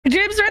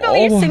James Randal, are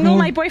you single?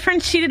 My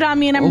boyfriend cheated on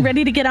me and I'm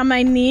ready to get on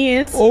my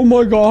knees. Oh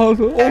my god.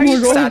 Oh my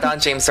god. Sat on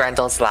James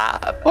Randal's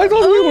lap. I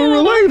thought we were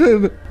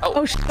related.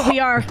 Oh,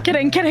 we are.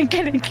 Kidding.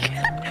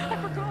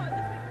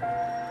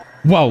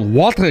 Well,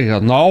 what do you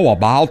know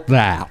about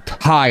that?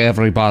 Hi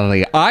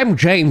everybody, I'm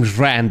James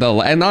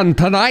Randal, and on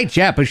tonight's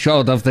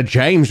episode of The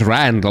James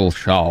Randal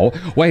Show,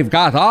 we've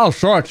got all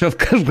sorts of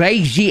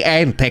crazy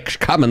antics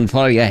coming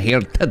for you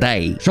here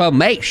today. So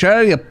make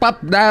sure you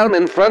pop down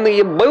in front of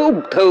your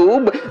boob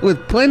tube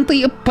with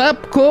plenty of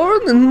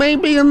popcorn and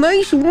maybe a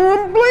nice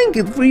warm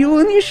blanket for you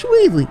and your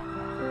sweetie.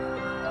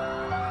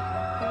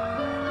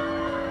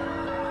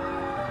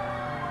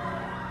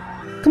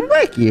 Come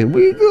back here,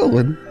 where you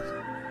going?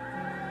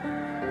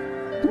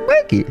 Come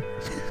back here.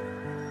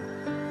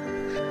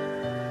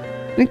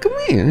 And come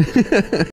here.